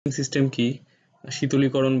System কি?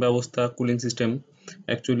 শীতলীকরণ ব্যবস্থা, cooling system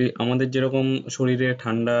actually আমাদের যেরকম শরীরে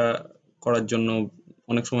ঠান্ডা করার জন্য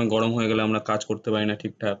অনেক সময় গরম হয়ে গেলে আমরা কাজ করতে পারি না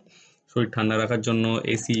ঠিকঠাক, শরীর ঠান্ডা রাখার জন্য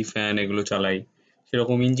এসি, ফ্যান এগুলো চালাই।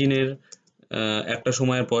 সেরকম ইঞ্জিনের একটা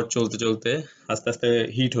সময়ের পর চলতে চলতে আস্তে আস্তে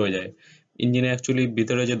হিট হয়ে যায়। ইঞ্জিনে অ্যাকচুয়ালি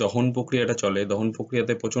ভিতরে যে দহন প্রক্রিয়াটা চলে, দহন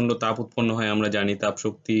প্রক্রিয়াতে প্রচণ্ড তাপ উৎপন্ন হয়, আমরা জানি তাপ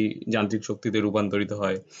শক্তি যান্ত্রিক শক্তিতে রূপান্তরিত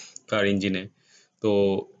হয় কার ইঞ্জিনে। তো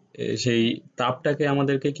সেই তাপটাকে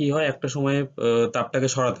আমাদেরকে কি হয় একটা সময়ে তাপটাকে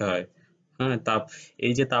সরাতে হয়। হ্যাঁ,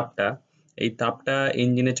 এই যে তাপটা, এই তাপটা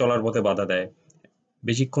ইঞ্জিনে চলার পথে বাধা দেয়।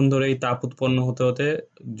 বেশিক্ষণ ধরে এই তাপ উৎপন্ন হতে হতে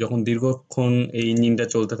যখন দীর্ঘক্ষণ এই ইঞ্জিনটা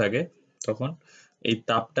চলতে থাকে, তখন এই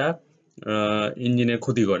তাপটা ইঞ্জিনের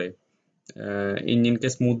ক্ষতি করে, ইঞ্জিনকে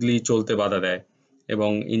স্মুথলি চলতে বাধা দেয়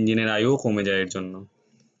এবং ইঞ্জিনের আয়ুও কমে যায় এর জন্য।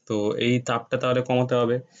 তো এই তাপটা তাহলে কমাতে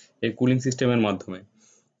হবে এই কুলিং সিস্টেমের মাধ্যমে।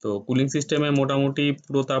 তো কুলিং সিস্টেমে মোটামুটি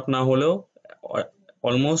পুরো তাপ না হলেও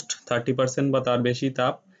অলমোস্ট 30% বা তার বেশি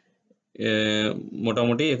তাপ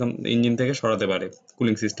মোটামুটি এখন ইঞ্জিন থেকে সরাতে পারে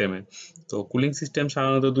কুলিং সিস্টেমে। তো কুলিং সিস্টেম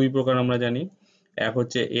সাধারণত দুই প্রকার আমরা জানি। এক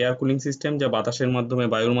হচ্ছে এয়ার কুলিং সিস্টেম, যা বাতাসের মাধ্যমে,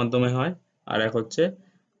 বায়ুর মাধ্যমে হয়। আর এক হচ্ছে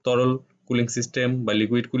তরল কুলিং সিস্টেম বা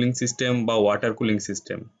লিকুইড কুলিং সিস্টেম বা ওয়াটার কুলিং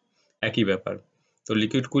সিস্টেম, একই ব্যাপার। তো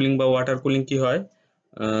লিকুইড কুলিং বা ওয়াটার কুলিং কি হয়,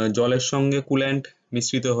 জলের সঙ্গে কুল্যান্ট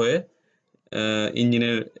মিশ্রিত হয়ে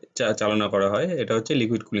ইঞ্জিনের চালনা করা হয়, এটা হচ্ছে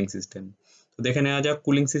লিকুইড কুলিং সিস্টেম। তো দেখে নেওয়া যাক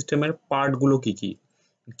কুলিং সিস্টেমের পার্টগুলো কি কি,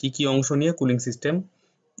 কি কি অংশ নিয়ে কুলিং সিস্টেম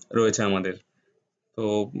রয়েছে আমাদের। তো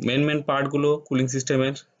মেন পার্টগুলো কুলিং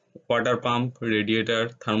সিস্টেমের: water pump, radiator,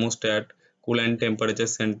 thermostat, coolant temperature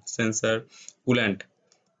sensor, coolant.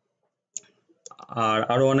 আর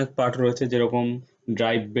আরো অনেক পার্ট রয়েছে, যেরকম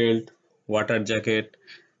ড্রাইভ বেল্ট, ওয়াটার জ্যাকেট।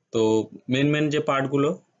 তো মেন যে পার্টগুলো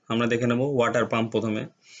আমরা দেখে নেব। ওয়াটার পাম্প প্রথমে।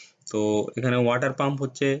 তো এখানে ওয়াটার পাম্প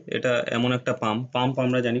হচ্ছে, এটা এমন একটা পাম্প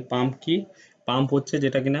আমরা জানি পাম্প কি। পাম্প হচ্ছে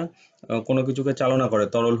যেটা কিনা কোনো কিছুকে চালনা করে,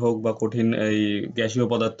 তরল হোক বা কঠিন এই গ্যাসীয়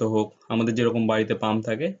পদার্থ হোক। আমাদের যেরকম বাড়িতে পাম্প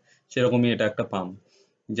থাকে সেরকমই এটা একটা পাম্প।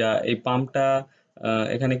 যা এই পাম্পটা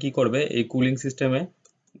এখানে কি করবে, এই কুলিং সিস্টেমে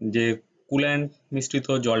যে কুল্যান্ট মিশ্রিত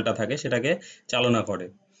জলটা থাকে সেটাকে চালনা করে।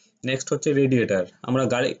 নেক্সট হচ্ছে রেডিয়েটার। আমরা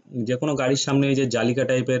যে কোনো গাড়ির সামনে এই যে জালিকা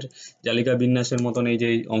টাইপের, জালিকা বিন্যাসের মতন এই যে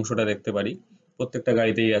এই অংশটা দেখতে পারি, প্রত্যেকটা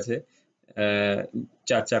গাড়িতেই আছে।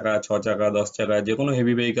 4 চাকা, 6 চাকা, 10 চাকা, যে কোনো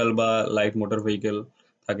হেভি ভেহিক্যাল বা লাইট মোটর ভেহিক্যাল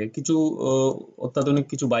থাকে। কিছু অত্যাধুনিক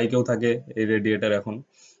কিছু বাইকেও থাকে এই রেডিয়েটার এখন।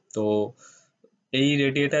 তো এই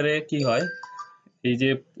রেডিয়েটারে কি হয়, এই যে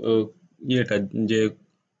ইয়েটা, যে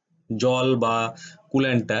জল বা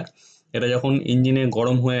কুল্যান্টটা, এটা যখন ইঞ্জিনে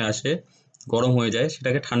গরম হয়ে আসে, গরম হয়ে যায়,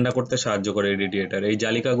 সেটাকে ঠান্ডা করতে সাহায্য করে এই রেডিয়েটার। এই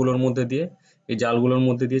জালিকাগুলোর মধ্যে দিয়ে, এই জালগুলোর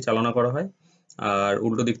মধ্যে দিয়ে চালনা করা হয়। আর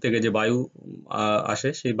উল্টো দিক থেকে যে বায়ু আসে,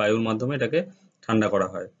 সেই বায়ুর মাধ্যমে এটাকে ঠান্ডা করা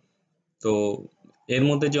হয়। তো এর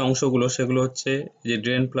মধ্যে যে অংশগুলো সেগুলো হচ্ছে যে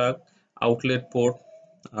ড্রেন প্লাগ, আউটলেট পোর্ট,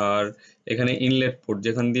 আর এখানে ইনলেট পোর্ট,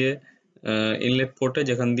 যেখান দিয়ে ইনলেট পোর্টে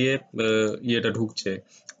যেখান দিয়ে ইয়েটা ঢুকছে,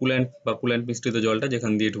 কুল্যান্ট বা কুল্যান্ট মিশ্রিত জলটা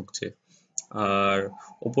যেখান দিয়ে ঢুকছে। আর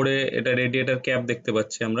উপরে এটা রেডিয়েটার ক্যাপ দেখতে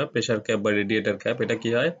পাচ্ছি আমরা, প্রেসার ক্যাপ বা রেডিয়েটার ক্যাপ। এটা কি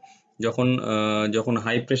হয়, যখন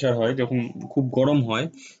হাই প্রেসার হয়, যখন খুব গরম হয়,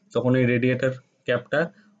 তখন এই রেডিয়েটার ক্যাপটা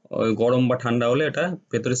গরম বা ঠান্ডা হলে এটা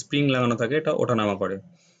ভেতরে স্প্রিং লাগানো থাকে, এটা ওঠানামা করে।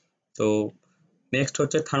 তো নেক্সট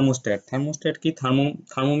হচ্ছে থার্মোস্ট্যাট। থার্মোস্ট্যাট কি,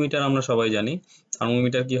 থার্মোমিটার আমরা সবাই জানি।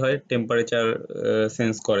 থার্মোমিটার কি হয়, টেম্পারেচার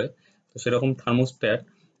সেন্স করে। তো সেরকম থার্মোস্ট্যাট,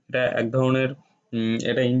 এটা এক ধরনের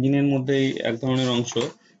এটা ইঞ্জিনের মধ্যেই এক ধরনের অংশ,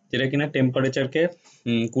 যেটা কিনা টেম্পারেচারকে,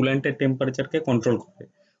 কুল্যান্টের টেম্পারেচারকে কন্ট্রোল করে।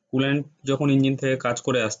 কুল্যান্ট যখন ইঞ্জিন থেকে কাজ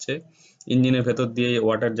করে আসছে, ইঞ্জিনের ভেতর দিয়ে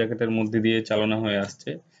ওয়াটার জ্যাকেটের মধ্যে দিয়ে চালনা হয়ে আসছে,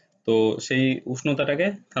 তো সেই উষ্ণতাটাকে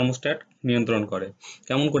থার্মোস্ট্যাট নিয়ন্ত্রণ করে।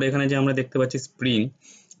 কেমন করে, এখানে যে আমরা দেখতে পাচ্ছি স্প্রিং,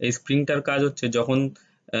 এই স্প্রিংটার কাজ হচ্ছে যখন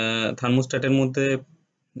থার্মোস্ট্যাটের মধ্যে,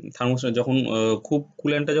 থার্মোস্ট্যাট যখন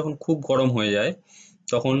কুল্যান্টটা যখন খুব গরম হয়ে যায়,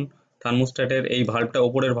 তখন থার্মোস্ট্যাটের এই ভাল্বটা,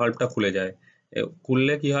 ওপরের ভাল্বটা খুলে যায়।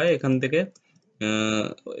 খুললে কি হয়, এখান থেকে আহ,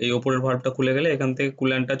 এই ওপরের ভাল্বটা খুলে গেলে এখান থেকে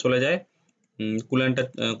কুল্যান্টটা চলে যায়। কুল্যান্টটা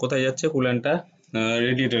কোথায় যাচ্ছে, কুল্যান্টটা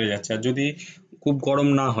রেডিয়েটরে যাচ্ছে। আর যদি খুব গরম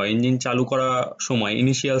না হয়, ইঞ্জিন চালু করা সময়,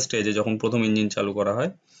 ইনিশিয়াল স্টেজে যখন প্রথম ইঞ্জিন চালু করা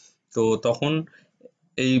হয়, তো তখন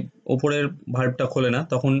এই ওপরের ভাল্বটা খোলে না,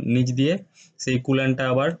 তখন নিচ দিয়ে সেই কুল্যান্টটা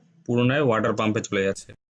আবার পুনরায় ওয়াটার পাম্পে চলে যাচ্ছে।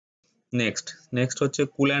 নেক্সট নেক্সট হচ্ছে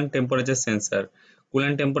coolant temperature sensor.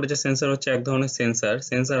 Coolant temperature sensor হচ্ছে এক ধরনের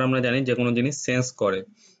সেন্সার আমরা জানি যে কোনো জিনিস সেন্স করে।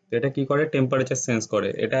 তো এটা কি করে, টেম্পারেচার সেন্স করে।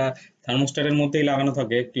 এটা থার্মোস্ট্যাটের মধ্যেই লাগানো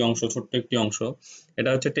থাকে একটি অংশ, ছোট্ট একটি অংশ। এটা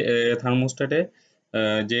হচ্ছে থার্মোস্ট্যাটে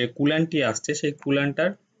যে কুল্যান্টটি আসছে, সেই কুল্যান্টটার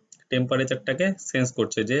টেম্পারেচারটাকে সেন্স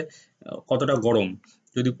করছে যে কতটা গরম।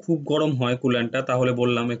 যদি খুব গরম হয় কুল্যান্টটা, তাহলে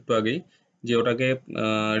বললাম একটু আগেই যে ওটাকে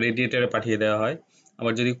রেডিয়েটারে পাঠিয়ে দেওয়া হয়।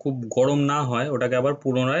 আবার যদি খুব গরম না হয় ওটাকে আবার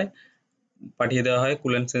পুনরায় পাঠিয়ে দেওয়া হয়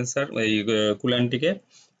কুলেন্ট সেন্সার এই কুল্যান্টটিকে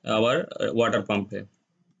আবার ওয়াটার পাম্পে।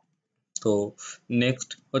 তো নেক্সট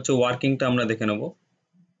হচ্ছে ওয়ার্কিংটা আমরা দেখে নেব।